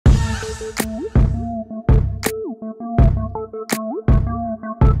Welcome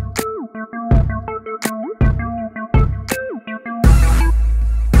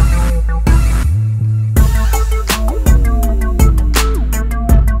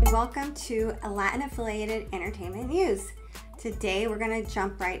to Latin affiliated entertainment news. Today we're going to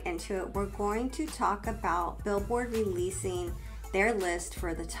jump right into it. We're going to talk about Billboard releasing their list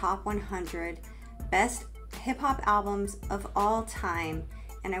for the top 100 best hip-hop albums of all time,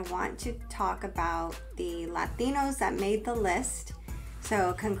 and I want to talk about the Latinos that made the list.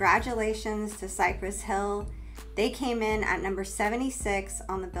 So congratulations to Cypress Hill. They came in at number 76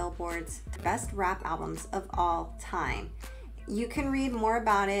 on the Billboard's best rap albums of all time. You can read more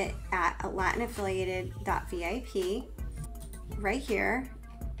about it at latinaffiliated.vip right here.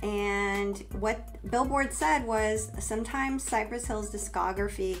 And what Billboard said was, sometimes Cypress Hill's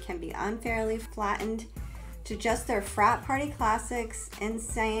discography can be unfairly flattened to just their frat party classics,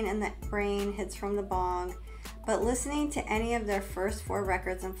 Insane in the Brain, Hits from the Bong, but listening to any of their first 4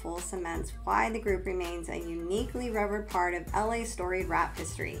 records in full cements why the group remains a uniquely revered part of LA's storied rap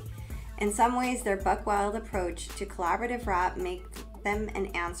history. In some ways, their buck wild approach to collaborative rap makes them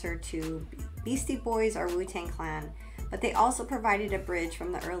an answer to Beastie Boys or Wu-Tang Clan, but they also provided a bridge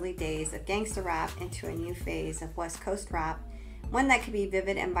from the early days of gangsta rap into a new phase of West Coast rap, one that could be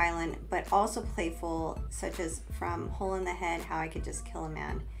vivid and violent, but also playful, such as from Hole in the Head, How I Could Just Kill a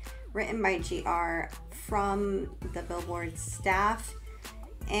Man, written by GR from the Billboard staff.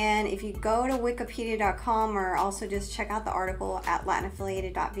 And if you go to wikipedia.com or also just check out the article at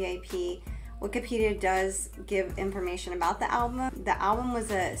latinaffiliated.vip, Wikipedia does give information about the album. The album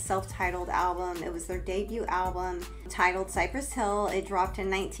was a self-titled album. It was their debut album titled Cypress Hill. It dropped in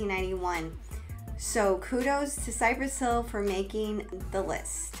 1991. So kudos to Cypress Hill for making the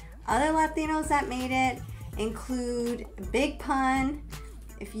list. Other Latinos that made it include Big Pun.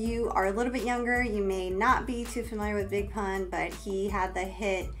 If you are a little bit younger, you may not be too familiar with Big Pun, but he had the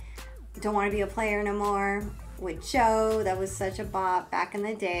hit Don't Want to Be a Player No More with Joe. That was such a bop back in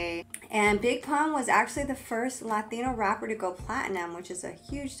the day. And Big Pun was actually the first Latino rapper to go platinum, which is a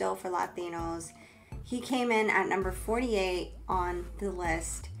huge deal for Latinos. He came in at number 48 on the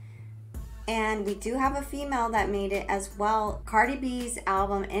list. And we do have a female that made it as well. Cardi B's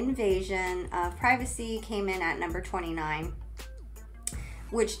album Invasion of Privacy came in at number 29,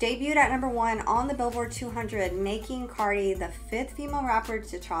 which debuted at number 1 on the Billboard 200, making Cardi the 5th female rapper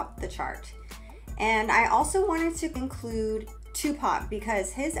to top the chart. And I also wanted to include Tupac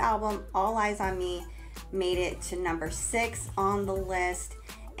because his album All Eyes on Me made it to number 6 on the list.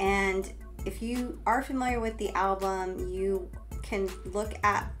 And if you are familiar with the album, you can look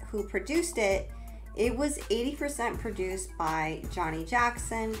at who produced it. It was 80% produced by Johnny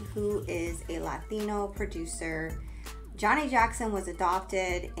Jackson, who is a Latino producer. Johnny Jackson was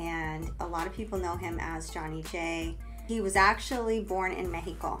adopted, and a lot of people know him as Johnny J. He was actually born in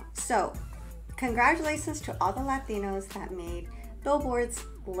Mexico. So, congratulations to all the Latinos that made Billboard's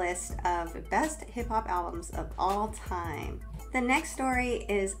list of best hip-hop albums of all time. The next story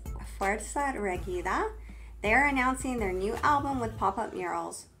is Fuerza Regida. They're announcing their new album with pop-up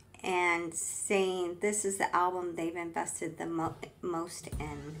murals and saying this is the album they've invested the most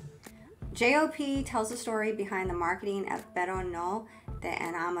in. JOP tells the story behind the marketing of Pero No Te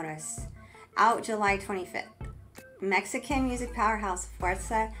Enamores, out July 25th. Mexican music powerhouse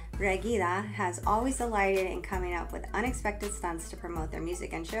Fuerza Regida has always delighted in coming up with unexpected stunts to promote their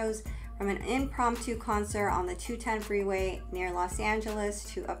music and shows, from an impromptu concert on the 210 freeway near Los Angeles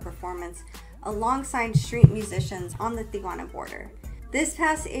to a performance alongside street musicians on the Tijuana border. This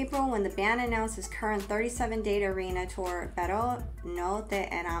past April, when the band announced its current 37-date arena tour, Pero No Te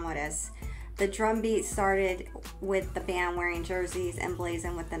Enamores, the drum beat started with the band wearing jerseys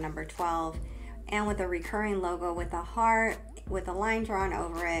emblazoned with the number 12 and with a recurring logo with a heart with a line drawn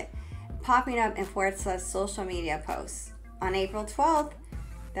over it, popping up in Fuerza's social media posts. On April 12th,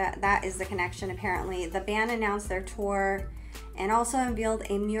 that is the connection apparently, the band announced their tour and also unveiled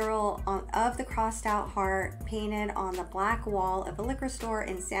a mural of the crossed out heart painted on the black wall of a liquor store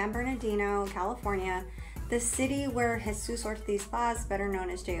in San Bernardino, California, the city where Jesus Ortiz Paz, better known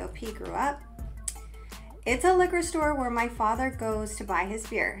as JOP, grew up. It's a liquor store where my father goes to buy his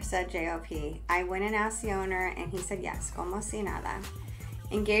beer, said JOP. I went and asked the owner and he said yes, como si nada.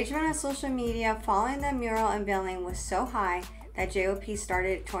 Engagement on social media following the mural unveiling was so high that JOP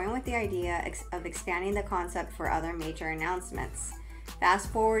started toying with the idea of expanding the concept for other major announcements.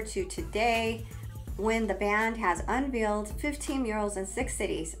 Fast forward to today, when the band has unveiled 15 murals in 6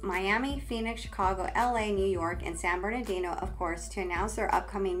 cities, Miami, Phoenix, Chicago, LA, New York, and San Bernardino, of course, to announce their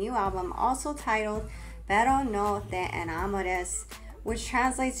upcoming new album, also titled Pero No Te Enamores, which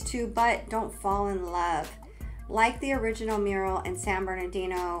translates to "but don't fall in love." Like the original mural in San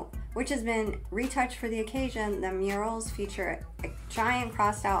Bernardino, which has been retouched for the occasion, the murals feature a giant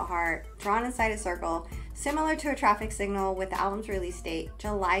crossed out heart drawn inside a circle, similar to a traffic signal, with the album's release date,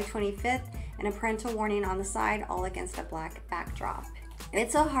 July 25th, and a parental warning on the side, all against a black backdrop.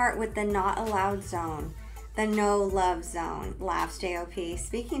 "It's a heart with the not allowed zone, the no love zone," laughs J.O.P.,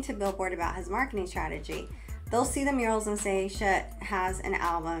 speaking to Billboard about his marketing strategy. "They'll see the murals and say, shit has an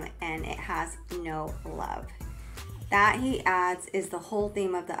album and it has no love." That, he adds, is the whole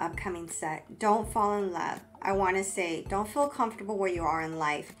theme of the upcoming set. Don't fall in love. I want to say, don't feel comfortable where you are in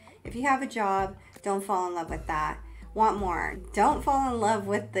life. If you have a job, don't fall in love with that. Want more? Don't fall in love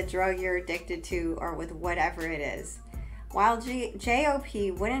with the drug you're addicted to or with whatever it is. While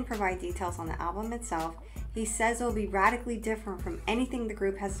J.O.P. wouldn't provide details on the album itself, he says it will be radically different from anything the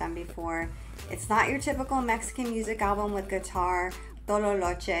group has done before. It's not your typical Mexican music album with guitar,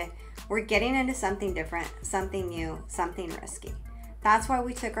 tololoche. We're getting into something different, something new, something risky. That's why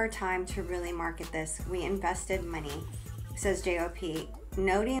we took our time to really market this. We invested money, says J.O.P.,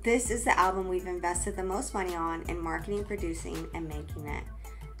 noting this is the album we've invested the most money on in marketing, producing, and making it.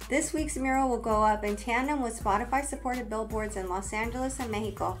 This week's mural will go up in tandem with Spotify-supported billboards in Los Angeles and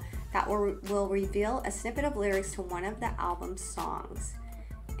Mexico that will reveal a snippet of lyrics to one of the album's songs.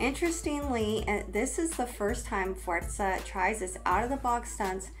 Interestingly, this is the first time Fuerza tries this out-of-the-box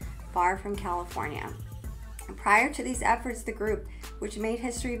stunts far from California. Prior to these efforts, the group, which made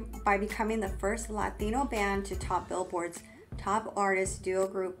history by becoming the first Latino band to top Billboard's Top Artist Duo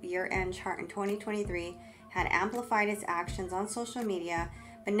Group year-end chart in 2023, had amplified its actions on social media,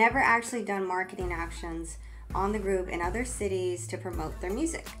 but never actually done marketing actions on the group in other cities to promote their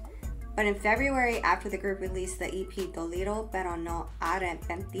music. But in February, after the group released the EP Dolido Pero No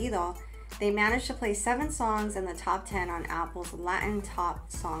Arrepentido, they managed to play 7 songs in the top 10 on Apple's Latin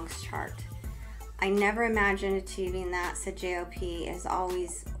Top Songs chart. "I never imagined achieving that," said J.O.P. It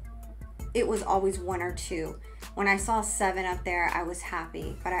was always 1 or 2. When I saw 7 up there, I was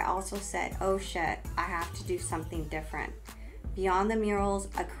happy, but I also said, oh shit, I have to do something different. Beyond the murals,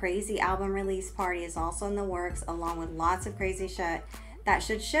 a crazy album release party is also in the works, along with lots of crazy shit that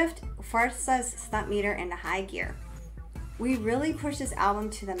should shift Fuerza's stunt meter into high gear. "We really push this album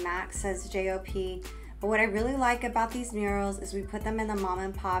to the max," says J.O.P., "but what I really like about these murals is we put them in the mom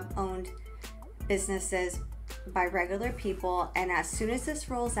and pop owned businesses by regular people, and as soon as this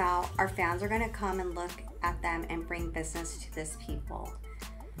rolls out, our fans are going to come and look at them and bring business to this people."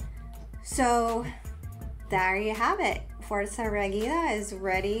 So there you have it. Fuerza Regida is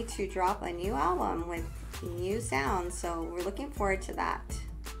ready to drop a new album with new sounds, so we're looking forward to that.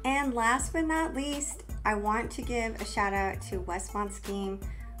 And last but not least, I want to give a shout out to Wessmont Sskeme,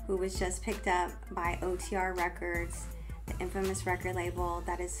 who was just picked up by OTR Records, the infamous record label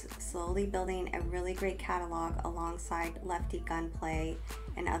that is slowly building a really great catalog alongside Lefty Gunplay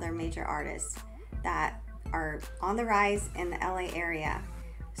and other major artists that are on the rise in the LA area.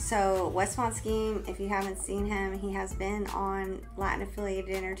 So Wessmont Sskeme, if you haven't seen him, he has been on Latin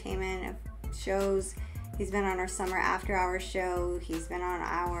affiliated entertainment shows. He's been on our summer after hours show. He's been on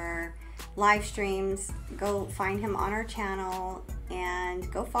our live streams. Go find him on our channel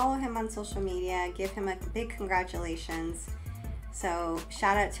and go follow him on social media. Give him a big congratulations. So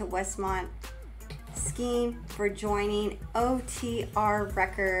shout out to Wessmont Sskeme for joining OTR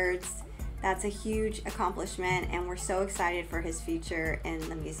Records. That's a huge accomplishment, and we're so excited for his future in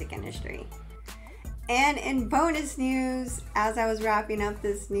the music industry. And in bonus news, as I was wrapping up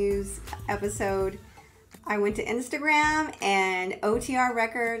this news episode, I went to Instagram and OTR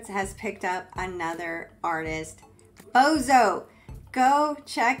Records has picked up another artist, Bozo. Go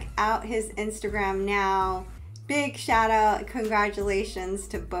check out his Instagram now. Big shout out, congratulations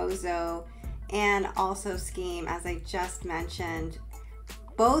to Bozo and also Sskeme, as I just mentioned.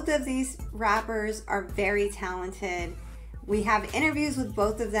 Both of these rappers are very talented. We have interviews with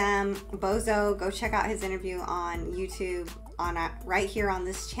both of them. Bozo, go check out his interview on YouTube, right here on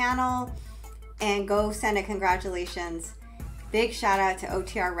this channel, and go send a congratulations. Big shout out to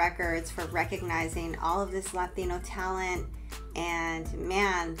OTR Records for recognizing all of this Latino talent. And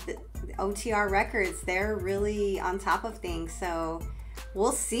man, the OTR Records, they're really on top of things. So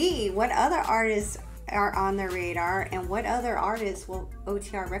we'll see what other artists are on their radar and what other artists will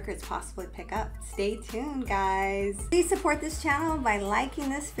OTR Records possibly pick up. Stay tuned, guys. Please support this channel by liking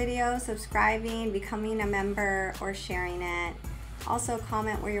this video, subscribing, becoming a member, or sharing it. Also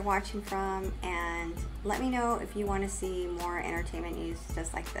comment where you're watching from, and let me know if you want to see more entertainment news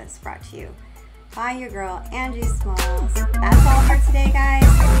just like this brought to you by your girl Angie Smalls. That's all for today, guys.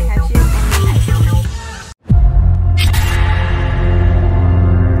 I'll catch you in the next